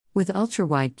With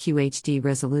ultra-wide QHD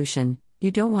resolution, you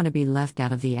don't want to be left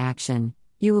out of the action.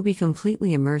 You will be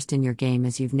completely immersed in your game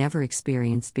as you've never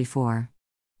experienced before.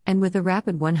 And with a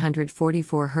rapid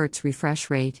 144 Hz refresh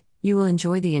rate, you will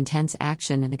enjoy the intense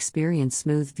action and experience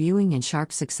smooth viewing and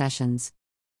sharp successions.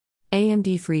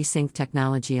 AMD FreeSync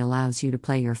technology allows you to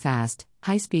play your fast,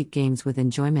 high-speed games with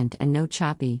enjoyment and no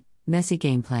choppy, messy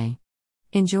gameplay.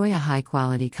 Enjoy a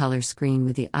high-quality color screen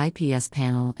with the IPS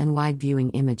panel and wide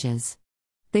viewing images.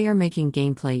 They are making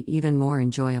gameplay even more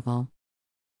enjoyable.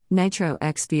 Nitro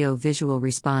XVO Visual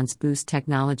Response Boost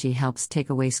technology helps take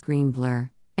away screen blur,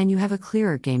 and you have a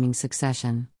clearer gaming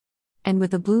succession. And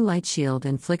with the blue light shield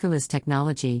and flickerless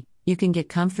technology, you can get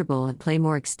comfortable and play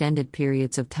more extended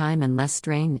periods of time and less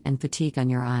strain and fatigue on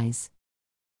your eyes.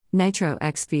 Nitro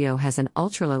XVO has an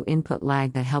ultra-low input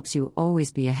lag that helps you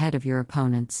always be ahead of your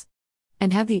opponents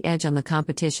and have the edge on the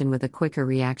competition with a quicker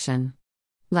reaction.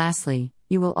 Lastly,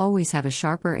 you will always have a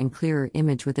sharper and clearer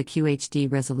image with a QHD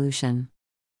resolution.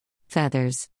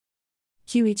 Feathers.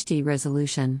 QHD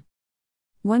resolution.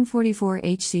 144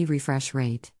 Hz refresh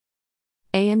rate.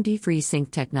 AMD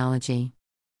FreeSync technology.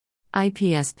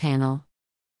 IPS panel.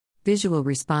 Visual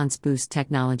response boost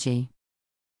technology.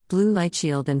 Blue light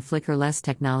shield and flickerless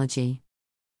technology.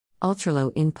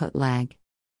 Ultra-low input lag.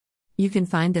 You can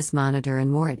find this monitor and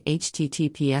more at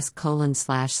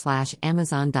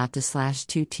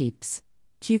https://amazon.to/2tips.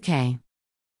 QK.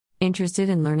 Interested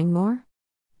in learning more?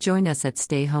 Join us at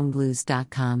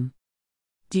stayhomeblues.com.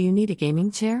 Do you need a gaming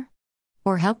chair?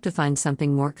 Or help to find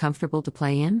something more comfortable to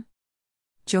play in?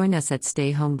 Join us at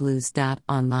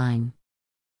stayhomeblues.online.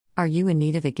 Are you in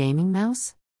need of a gaming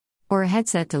mouse? Or a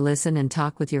headset to listen and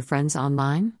talk with your friends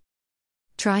online?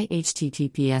 Try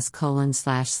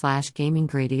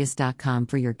https://gaminggradius.com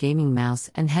for your gaming mouse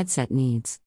and headset needs.